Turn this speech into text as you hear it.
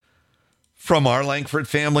From our Langford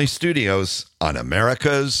Family Studios on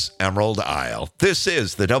America's Emerald Isle, this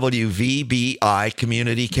is the WVBI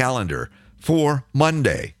Community Calendar for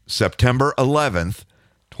Monday, September 11th,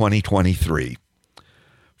 2023.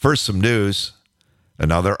 First, some news.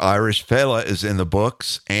 Another Irish Fela is in the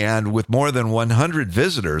books, and with more than 100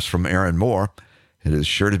 visitors from Erinmore, it is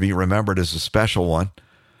sure to be remembered as a special one.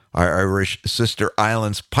 Our Irish Sister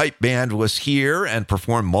Islands Pipe Band was here and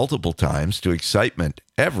performed multiple times to excitement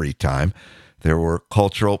every time. There were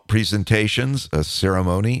cultural presentations, a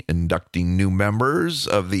ceremony inducting new members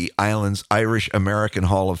of the island's Irish American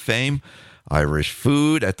Hall of Fame, Irish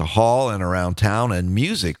food at the hall and around town, and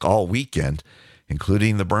music all weekend,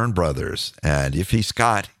 including the Byrne Brothers and Iffy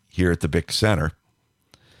Scott here at the Bic Center.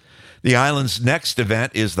 The island's next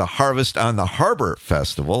event is the Harvest on the Harbor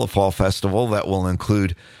Festival, a fall festival that will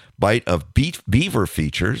include bite of beaver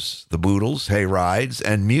features, the boodles, hay rides,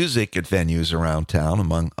 and music at venues around town,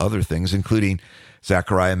 among other things, including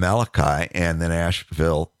Zachariah Malachi and the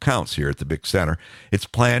Nashville Counts here at the Bic Center. It's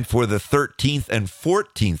planned for the 13th and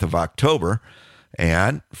 14th of October,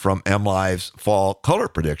 and from MLive's fall color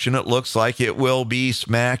prediction, it looks like it will be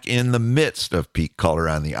smack in the midst of peak color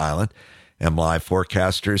on the island. MLive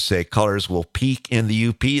forecasters say colors will peak in the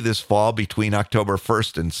UP this fall between October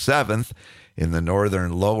 1st and 7th, in the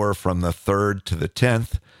northern lower from the 3rd to the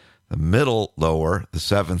 10th, the middle lower the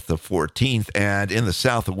 7th to 14th, and in the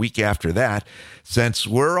south a week after that. Since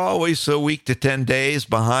we're always so week to 10 days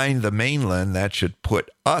behind the mainland, that should put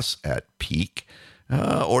us at peak,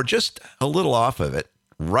 or just a little off of it,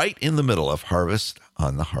 right in the middle of Harvest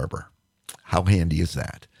on the Harbor. How handy is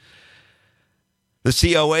that?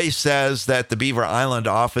 The COA says that the Beaver Island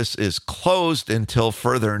office is closed until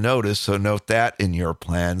further notice, so note that in your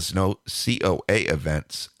plans. No COA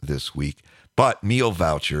events this week, but meal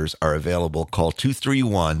vouchers are available. Call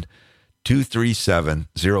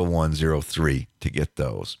 231-237-0103 to get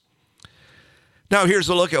those. Now here's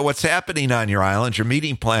a look at what's happening on your island. Your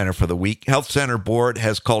meeting planner for the week. Health Center Board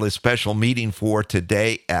has called a special meeting for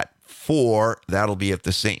today at 4. That'll be at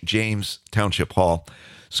the St. James Township Hall.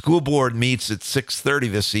 School Board meets at 6:30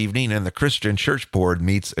 this evening, and the Christian Church Board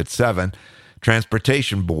meets at 7.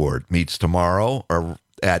 Transportation Board meets tomorrow or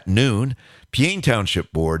at noon. Peaine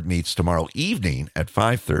Township Board meets tomorrow evening at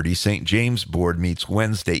 5:30. St. James Board meets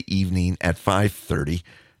Wednesday evening at 5:30.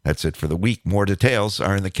 That's it for the week. More details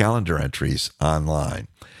are in the calendar entries online.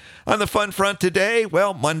 On the fun front today,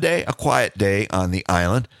 well, Monday, a quiet day on the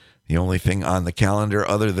island. The only thing on the calendar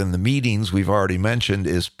other than the meetings we've already mentioned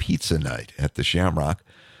is pizza night at the Shamrock.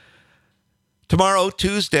 Tomorrow,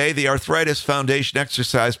 Tuesday, the Arthritis Foundation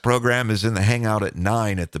exercise program is in the Hangout at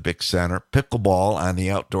 9 at the Bic Center. Pickleball on the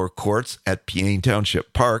outdoor courts at Peaine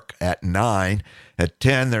Township Park at 9. At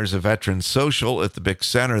 10, there's a veteran social at the Bic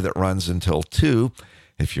Center that runs until 2.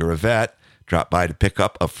 If you're a vet, drop by to pick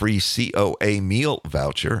up a free COA meal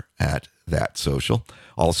voucher at that social.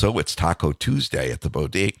 Also, it's Taco Tuesday at the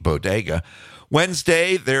Bodega.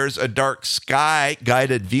 Wednesday, there's a dark sky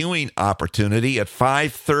guided viewing opportunity at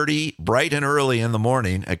 5:30, bright and early in the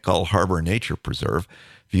morning at Gull Harbor Nature Preserve.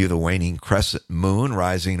 View the waning crescent moon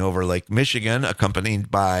rising over Lake Michigan, accompanied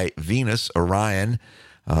by Venus, Orion,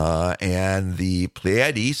 and the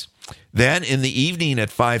Pleiades. Then in the evening at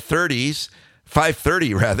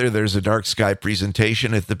 5:30, there's a dark sky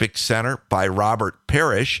presentation at the Bic Center by Robert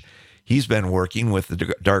Parrish. He's been working with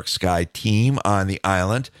the dark sky team on the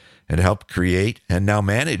island and helped create and now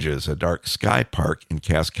manages a dark sky park in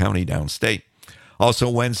Cass County downstate. Also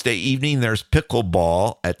Wednesday evening, there's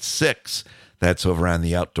pickleball at 6. That's over on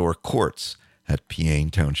the outdoor courts at Peaine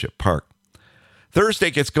Township Park.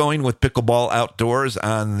 Thursday gets going with pickleball outdoors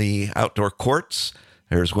on the outdoor courts.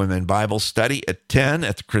 There's women Bible study at 10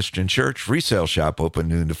 at the Christian Church. Resale shop open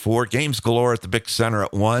noon to 4. Games galore at the Bic Center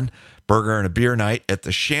at 1. Burger and a beer night at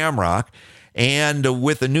the Shamrock. And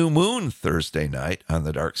with a new moon Thursday night on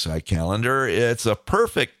the dark sky calendar, it's a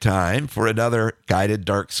perfect time for another guided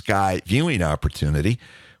dark sky viewing opportunity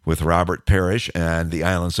with Robert Parrish and the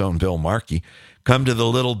island's own Bill Markey. Come to the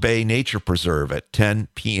Little Bay Nature Preserve at 10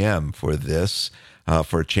 p.m. for this,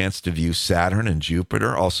 for a chance to view Saturn and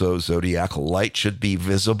Jupiter. Also, zodiacal light should be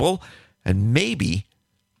visible, and maybe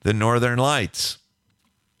the Northern Lights.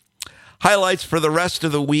 Highlights for the rest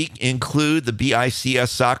of the week include the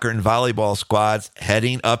BICS soccer and volleyball squads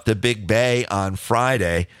heading up to Big Bay on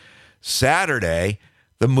Friday. Saturday,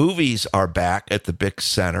 the movies are back at the Bic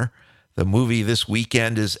Center. The movie this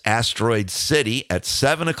weekend is Asteroid City at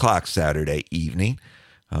 7 o'clock Saturday evening.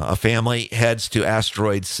 A family heads to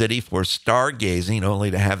Asteroid City for stargazing,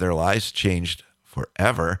 only to have their lives changed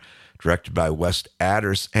forever. Directed by Wes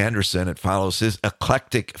Anderson, it follows his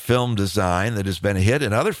eclectic film design that has been a hit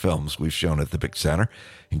in other films we've shown at the Big Center,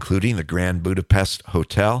 including the Grand Budapest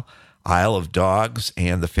Hotel, Isle of Dogs,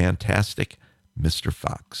 and the fantastic Mr.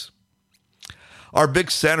 Fox. Our Big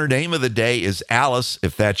Center name of the day is Alice.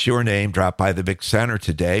 If that's your name, drop by the Big Center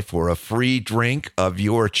today for a free drink of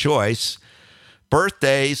your choice.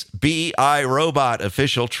 Birthdays, B.I. Robot,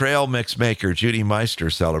 official trail mix maker Judy Meister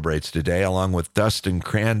celebrates today, along with Dustin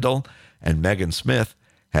Crandall and Megan Smith.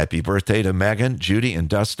 Happy birthday to Megan, Judy, and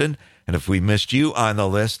Dustin. And if we missed you on the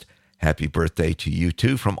list, happy birthday to you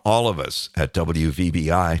too from all of us at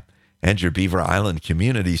WVBI and your Beaver Island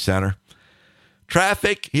Community Center.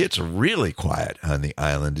 Traffic, it's really quiet on the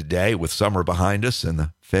island today with summer behind us and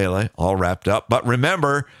the Fele all wrapped up. But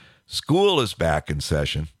remember, school is back in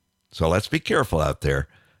session. So let's be careful out there,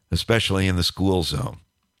 especially in the school zone.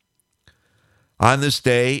 On this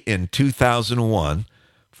day in 2001,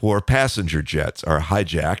 4 passenger jets are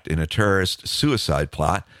hijacked in a terrorist suicide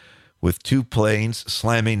plot, with 2 planes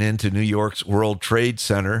slamming into New York's World Trade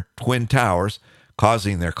Center Twin Towers,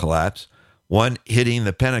 causing their collapse, one hitting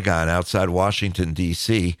the Pentagon outside Washington,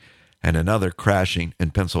 D.C., and another crashing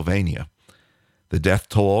in Pennsylvania. The death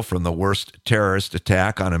toll from the worst terrorist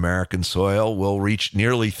attack on American soil will reach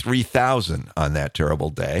nearly 3,000 on that terrible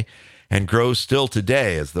day and grows still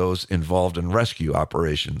today as those involved in rescue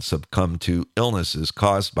operations succumb to illnesses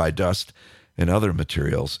caused by dust and other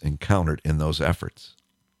materials encountered in those efforts.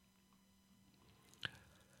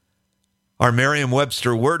 Our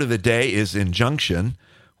Merriam-Webster word of the day is injunction,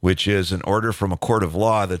 which is an order from a court of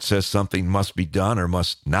law that says something must be done or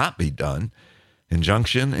must not be done.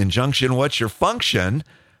 Injunction, what's your function?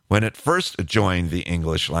 When it first joined the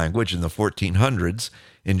English language in the 1400s,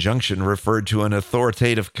 injunction referred to an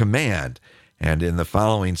authoritative command, and in the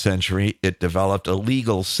following century, it developed a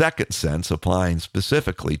legal second sense applying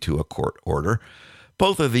specifically to a court order.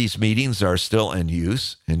 Both of these meanings are still in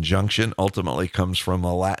use. Injunction ultimately comes from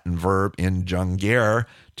a Latin verb injungere,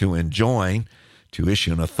 to enjoin, to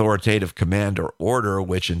issue an authoritative command or order,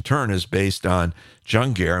 which in turn is based on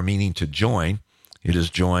jungere, meaning to join. It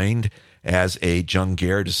is joined as a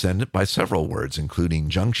jungere descendant by several words, including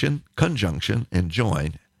junction, conjunction, and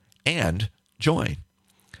join. Now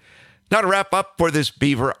to wrap up for this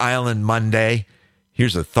Beaver Island Monday,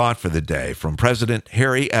 here's a thought for the day from President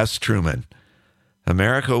Harry S. Truman.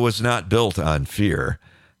 America was not built on fear.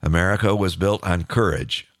 America was built on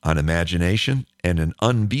courage, on imagination, and an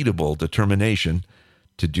unbeatable determination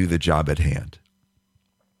to do the job at hand.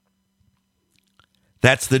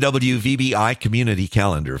 That's the WVBI community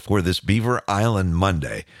calendar for this Beaver Island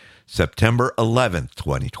Monday, September 11th,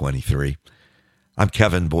 2023. I'm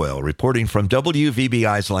Kevin Boyle, reporting from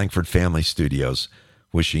WVBI's Langford Family Studios,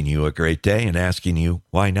 wishing you a great day and asking you,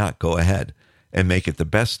 why not go ahead and make it the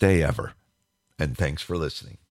best day ever? And thanks for listening.